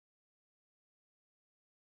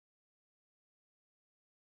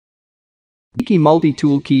Geeky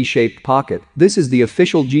Multi-tool key-shaped pocket. This is the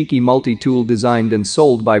official Geeky Multi-tool designed and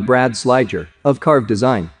sold by Brad Sliger of Carve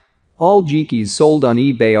Design. All Geekeys sold on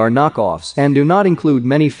eBay are knockoffs and do not include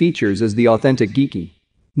many features as the authentic Geeky.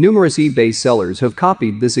 Numerous eBay sellers have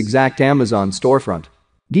copied this exact Amazon storefront.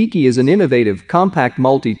 Geeky is an innovative, compact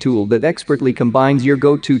multi-tool that expertly combines your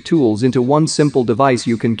go-to tools into one simple device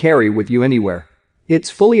you can carry with you anywhere.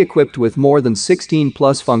 It's fully equipped with more than 16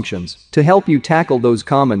 plus functions to help you tackle those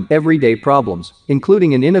common, everyday problems,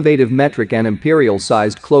 including an innovative metric and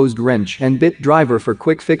imperial-sized closed wrench and bit driver for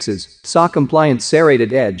quick fixes, TSA-compliant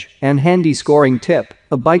serrated edge, and handy scoring tip,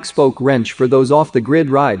 a bike spoke wrench for those off-the-grid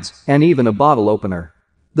rides, and even a bottle opener.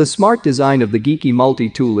 The smart design of the Geeky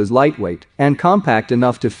Multi-tool is lightweight and compact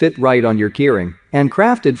enough to fit right on your keyring, and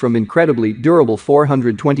crafted from incredibly durable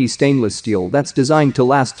 420 stainless steel that's designed to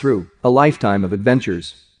last through a lifetime of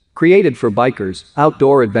adventures. Created for bikers,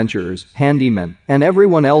 outdoor adventurers, handymen, and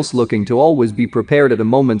everyone else looking to always be prepared at a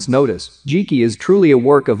moment's notice, Geeky is truly a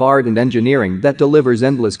work of art and engineering that delivers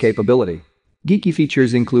endless capability. Geeky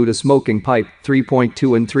features include a smoking pipe,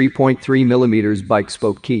 3.2 and 3.3 mm bike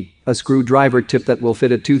spoke key, a screwdriver tip that will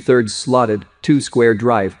fit a 2/3 slotted, 2-square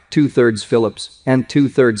drive, 2/3 Phillips, and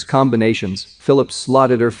 2/3 combinations, Phillips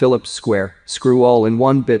slotted or Phillips square, screw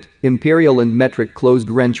all-in-one bit, imperial and metric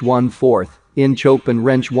closed wrench 1/4 inch open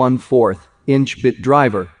wrench 1/4 inch bit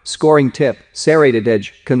driver, scoring tip, serrated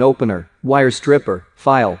edge, can opener, wire stripper,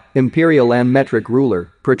 file, imperial and metric ruler,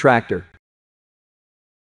 protractor.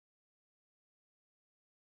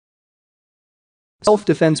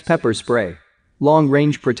 Self-defense pepper spray.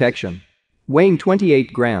 Long-range protection. Weighing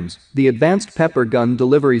 28 grams, the advanced pepper gun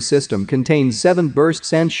delivery system contains 7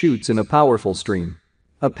 bursts and shoots in a powerful stream.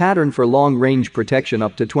 A pattern for long-range protection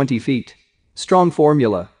up to 20 feet. Strong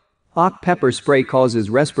formula. Pepper spray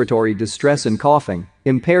causes respiratory distress and coughing,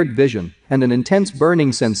 impaired vision, and an intense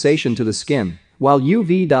burning sensation to the skin, while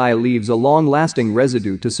UV dye leaves a long-lasting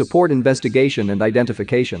residue to support investigation and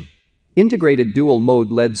identification. Integrated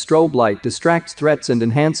dual-mode LED strobe light distracts threats and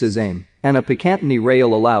enhances aim, and a Picatinny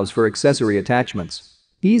rail allows for accessory attachments.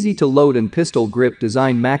 Easy to load and pistol grip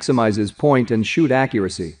design maximizes point and shoot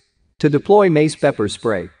accuracy. To deploy mace pepper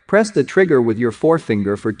spray, press the trigger with your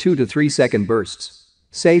forefinger for 2 to 3 second bursts.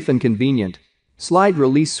 Safe and convenient. Slide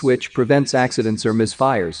release switch prevents accidents or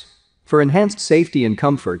misfires. For enhanced safety and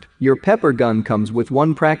comfort, your pepper gun comes with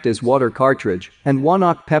one practice water cartridge and one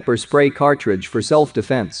pepper spray cartridge for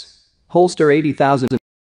self-defense. Holster 80,000.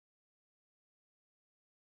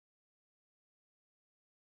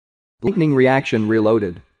 Lightning reaction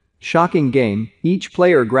reloaded. Shocking game, each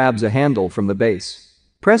player grabs a handle from the base.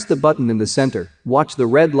 Press the button in the center, watch the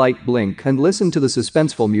red light blink and listen to the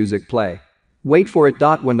suspenseful music play. Wait for it.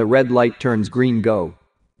 When the red light turns green, go.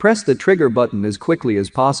 Press the trigger button as quickly as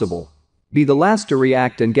possible. Be the last to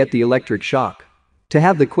react and get the electric shock. To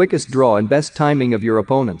have the quickest draw and best timing of your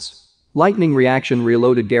opponents. Lightning reaction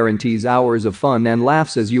reloaded guarantees hours of fun and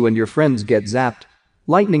laughs as you and your friends get zapped.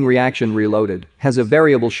 Lightning reaction reloaded has a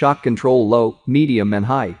variable shock control low, medium and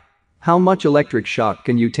high. How much electric shock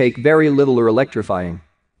can you take? Very little or electrifying.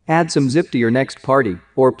 Add some zip to your next party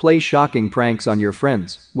or play shocking pranks on your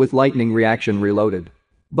friends with lightning reaction reloaded.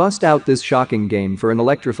 Bust out this shocking game for an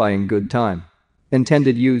electrifying good time.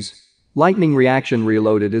 Intended use. Lightning reaction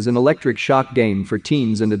reloaded is an electric shock game for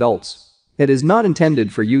teens and adults. It is not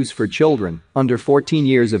intended for use for children under 14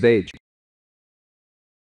 years of age.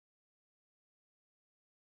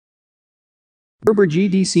 Gerber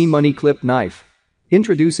GDC Money Clip Knife.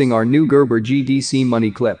 Introducing our new Gerber GDC Money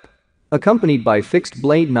Clip. Accompanied by fixed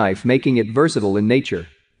blade knife, making it versatile in nature.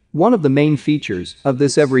 One of the main features of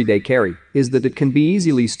this everyday carry is that it can be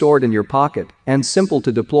easily stored in your pocket and simple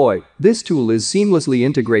to deploy. This tool is seamlessly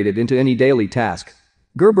integrated into any daily task.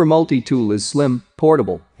 Gerber Multi-tool is slim,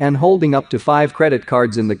 portable, and holding up to 5 credit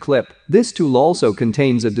cards in the clip. This tool also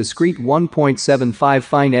contains a discreet 1.75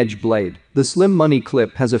 fine edge blade. The slim money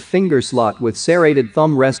clip has a finger slot with serrated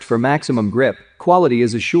thumb rest for maximum grip. Quality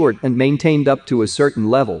is assured and maintained up to a certain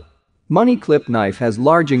level. Money clip knife has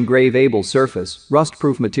large engravable surface,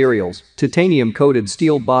 rust-proof materials, titanium-coated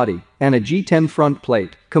steel body, and a G10 front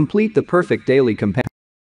plate. Complete the perfect daily companion.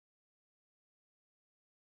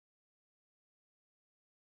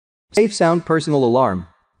 Safe sound personal alarm.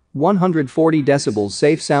 140 decibels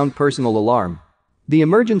safe sound personal alarm. The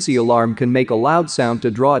emergency alarm can make a loud sound to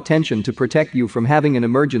draw attention to protect you from having an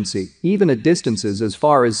emergency, even at distances as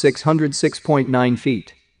far as 606.9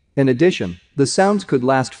 feet. In addition, the sounds could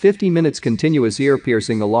last 50 minutes. Continuous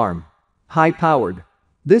ear-piercing alarm. High-powered.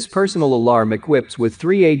 This personal alarm equips with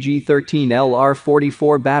 3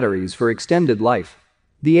 AG13LR44 batteries for extended life.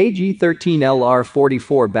 The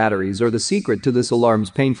AG13LR44 batteries are the secret to this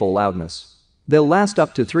alarm's painful loudness. They'll last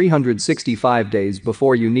up to 365 days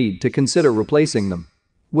before you need to consider replacing them.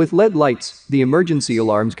 With LED lights, the emergency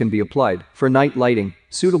alarms can be applied for night lighting,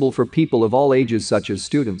 suitable for people of all ages such as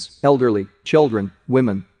students, elderly, children,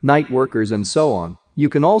 women, night workers and so on. You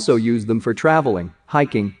can also use them for traveling,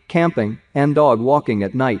 hiking, camping, and dog walking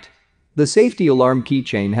at night. The safety alarm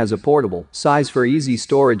keychain has a portable size for easy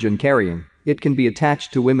storage and carrying. It can be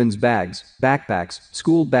attached to women's bags, backpacks,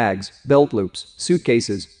 school bags, belt loops,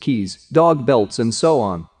 suitcases, keys, dog belts and so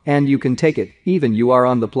on. And you can take it, even you are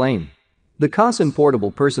on the plane. The Keyring portable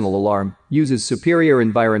personal alarm uses superior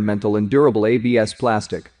environmental and durable ABS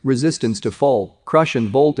plastic, resistance to fall, crush and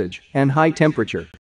voltage, and high temperature.